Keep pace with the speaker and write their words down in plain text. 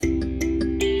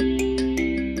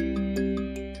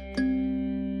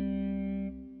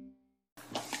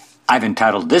I've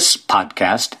entitled this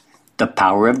podcast, The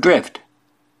Power of Drift.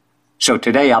 So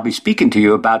today I'll be speaking to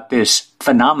you about this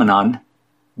phenomenon,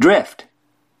 drift.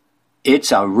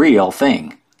 It's a real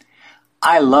thing.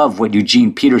 I love what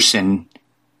Eugene Peterson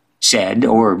said,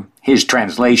 or his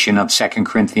translation of 2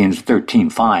 Corinthians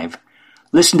 13:5.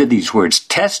 Listen to these words.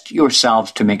 Test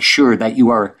yourselves to make sure that you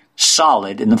are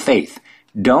solid in the faith.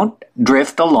 Don't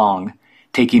drift along,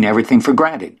 taking everything for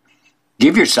granted.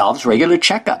 Give yourselves regular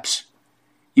checkups.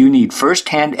 You need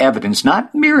first-hand evidence,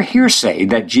 not mere hearsay,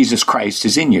 that Jesus Christ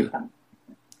is in you.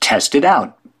 Test it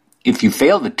out. If you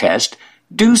fail the test,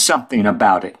 do something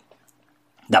about it.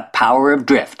 The power of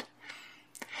drift.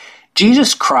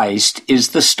 Jesus Christ is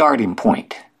the starting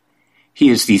point. He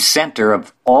is the center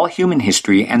of all human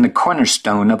history and the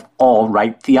cornerstone of all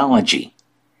right theology.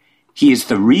 He is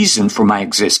the reason for my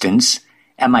existence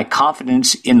and my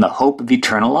confidence in the hope of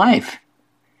eternal life.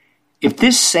 If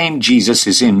this same Jesus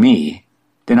is in me,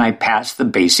 then I pass the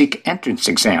basic entrance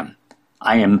exam.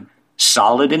 I am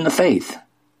solid in the faith.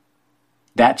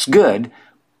 That's good,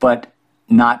 but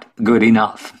not good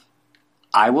enough.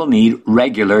 I will need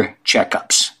regular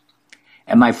checkups.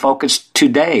 Am I focused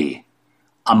today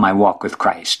on my walk with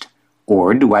Christ?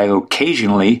 Or do I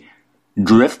occasionally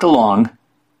drift along,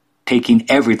 taking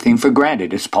everything for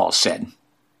granted, as Paul said?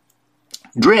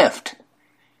 Drift.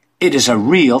 It is a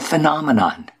real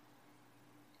phenomenon.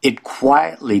 It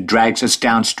quietly drags us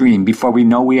downstream before we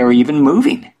know we are even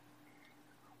moving.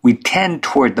 We tend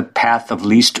toward the path of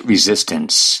least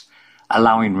resistance,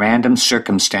 allowing random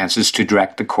circumstances to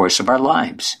direct the course of our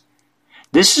lives.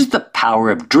 This is the power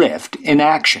of drift in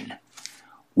action.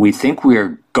 We think we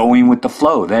are going with the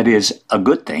flow, that is, a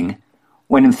good thing,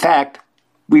 when in fact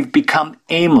we've become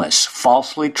aimless,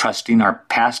 falsely trusting our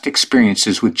past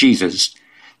experiences with Jesus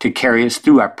to carry us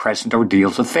through our present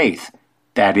ordeals of faith.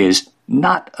 That is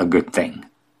not a good thing.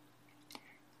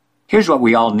 Here's what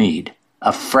we all need: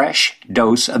 a fresh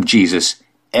dose of Jesus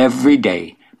every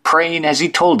day, praying as he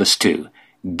told us to.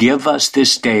 Give us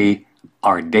this day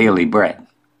our daily bread.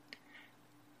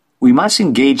 We must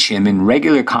engage him in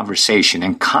regular conversation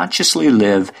and consciously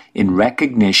live in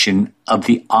recognition of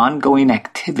the ongoing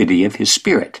activity of his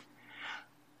Spirit.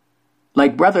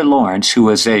 Like Brother Lawrence, who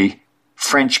was a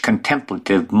French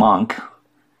contemplative monk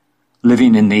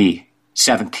living in the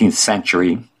 17th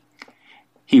century,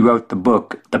 he wrote the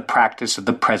book, The Practice of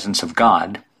the Presence of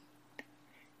God.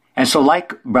 And so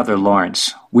like Brother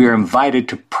Lawrence, we are invited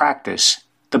to practice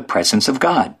the presence of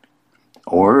God,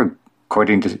 or,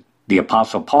 according to the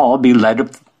Apostle Paul, be led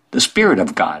of the Spirit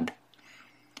of God.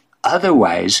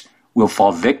 Otherwise, we'll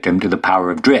fall victim to the power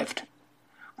of drift,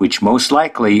 which most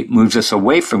likely moves us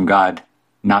away from God,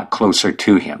 not closer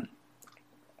to him.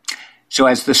 So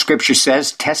as the scripture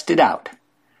says, test it out.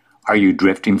 Are you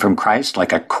drifting from Christ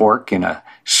like a cork in a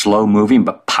slow-moving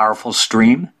but powerful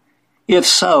stream? If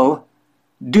so,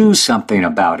 do something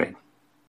about it.